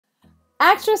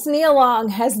Actress Nia Long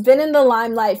has been in the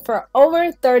limelight for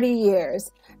over 30 years.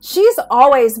 She's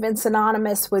always been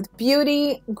synonymous with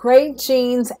beauty, great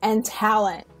genes, and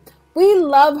talent. We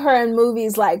love her in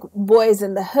movies like Boys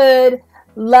in the Hood,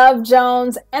 Love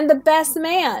Jones, and The Best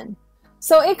Man.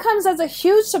 So it comes as a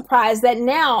huge surprise that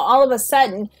now, all of a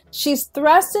sudden, she's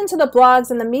thrust into the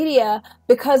blogs and the media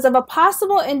because of a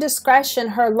possible indiscretion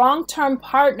her long-term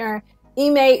partner,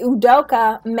 Ime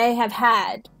Udoka, may have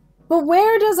had. But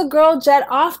where does a girl jet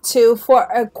off to for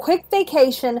a quick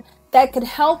vacation that could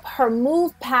help her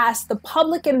move past the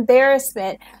public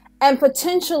embarrassment and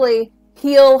potentially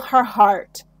heal her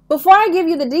heart? Before I give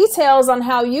you the details on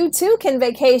how you too can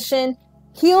vacation,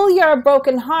 heal your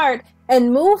broken heart,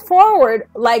 and move forward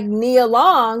like Nia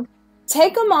Long,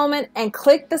 take a moment and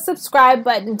click the subscribe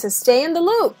button to stay in the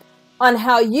loop on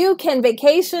how you can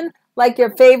vacation like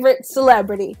your favorite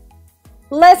celebrity.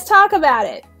 Let's talk about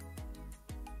it.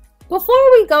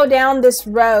 Before we go down this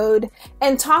road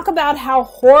and talk about how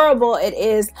horrible it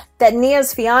is that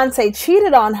Nia's fiance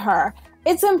cheated on her,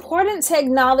 it's important to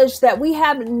acknowledge that we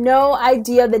have no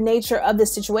idea the nature of the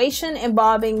situation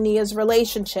involving Nia's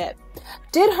relationship.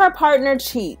 Did her partner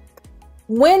cheat?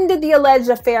 When did the alleged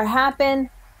affair happen?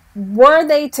 Were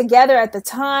they together at the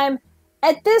time?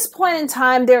 At this point in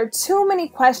time, there are too many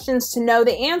questions to know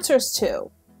the answers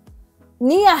to.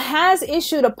 Nia has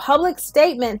issued a public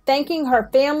statement thanking her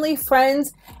family,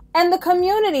 friends, and the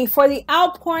community for the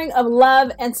outpouring of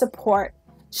love and support.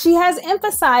 She has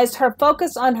emphasized her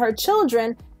focus on her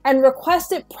children and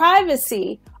requested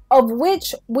privacy, of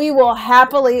which we will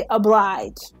happily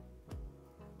oblige.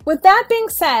 With that being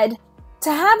said,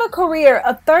 to have a career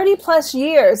of 30 plus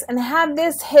years and have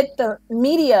this hit the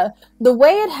media the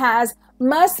way it has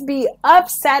must be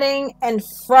upsetting and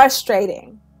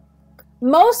frustrating.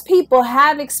 Most people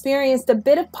have experienced a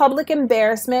bit of public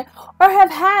embarrassment or have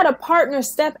had a partner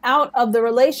step out of the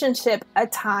relationship a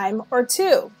time or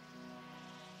two.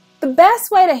 The best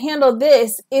way to handle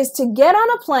this is to get on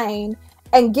a plane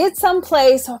and get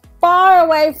someplace far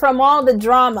away from all the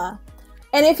drama.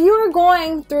 And if you are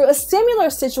going through a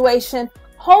similar situation,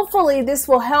 hopefully this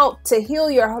will help to heal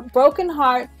your broken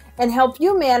heart and help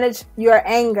you manage your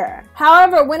anger.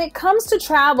 However, when it comes to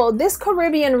travel, this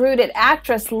Caribbean-rooted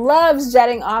actress loves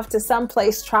jetting off to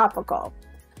someplace tropical.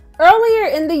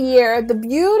 Earlier in the year, the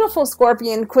beautiful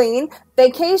Scorpion Queen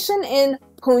vacationed in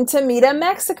Punta Mita,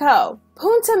 Mexico.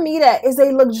 Punta Mita is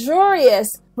a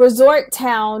luxurious resort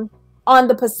town on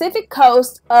the Pacific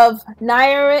coast of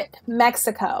Nayarit,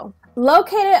 Mexico.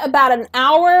 Located about an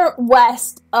hour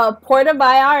west of Puerto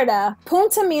Vallarta,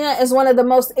 Punta Mita is one of the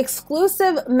most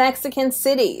exclusive Mexican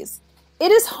cities.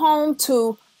 It is home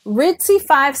to ritzy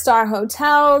five-star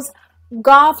hotels,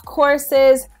 golf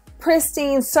courses,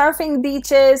 pristine surfing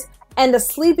beaches, and a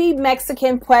sleepy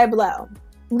Mexican pueblo.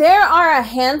 There are a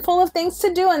handful of things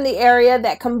to do in the area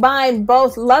that combine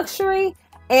both luxury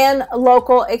and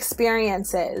local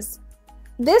experiences.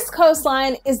 This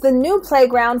coastline is the new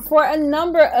playground for a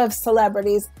number of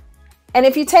celebrities. And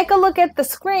if you take a look at the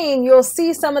screen, you'll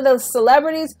see some of the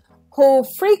celebrities who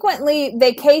frequently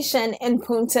vacation in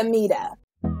Punta Mita.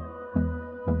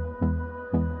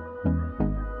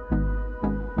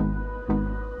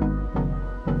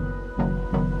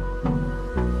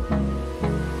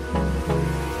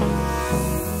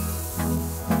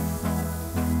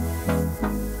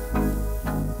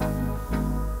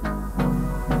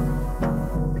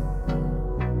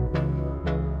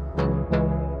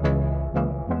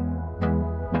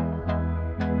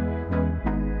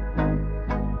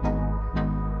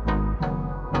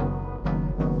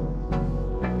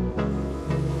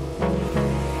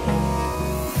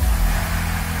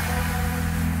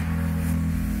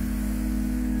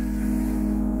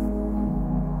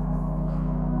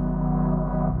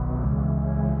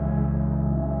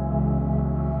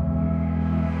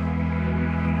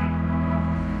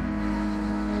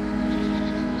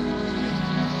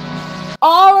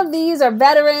 All of these are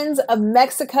veterans of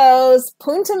Mexico's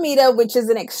Punta Mita, which is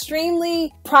an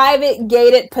extremely private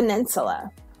gated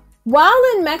peninsula. While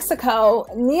in Mexico,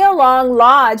 Nia Long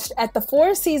lodged at the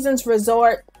Four Seasons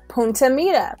Resort Punta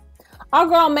Mita. Our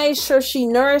girl made sure she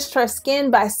nourished her skin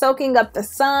by soaking up the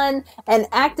sun and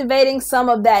activating some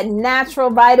of that natural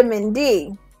vitamin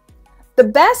D. The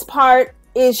best part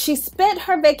is she spent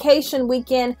her vacation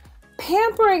weekend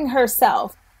pampering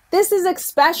herself. This is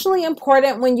especially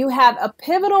important when you have a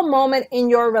pivotal moment in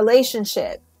your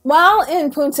relationship. While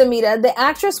in Punta Mita, the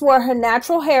actress wore her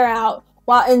natural hair out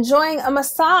while enjoying a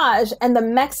massage and the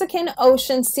Mexican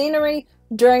ocean scenery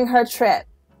during her trip.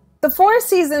 The Four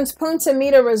Seasons Punta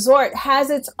Mita Resort has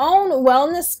its own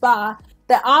wellness spa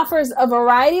that offers a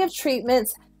variety of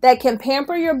treatments that can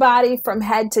pamper your body from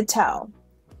head to toe.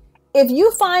 If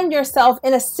you find yourself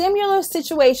in a similar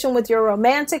situation with your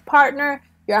romantic partner,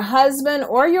 your husband,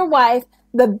 or your wife,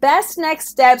 the best next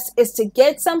steps is to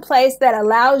get someplace that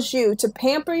allows you to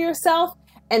pamper yourself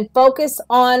and focus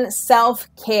on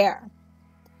self-care.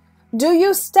 Do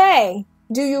you stay?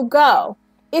 Do you go?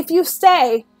 If you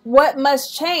stay, what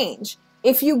must change?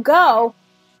 If you go,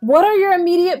 what are your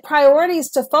immediate priorities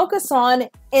to focus on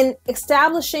in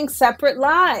establishing separate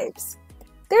lives?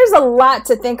 There's a lot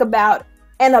to think about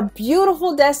and a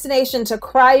beautiful destination to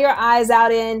cry your eyes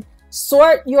out in,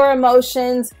 sort your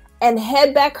emotions, and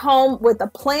head back home with a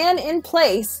plan in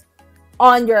place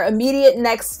on your immediate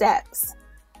next steps.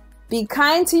 Be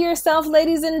kind to yourself,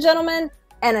 ladies and gentlemen,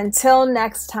 and until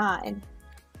next time.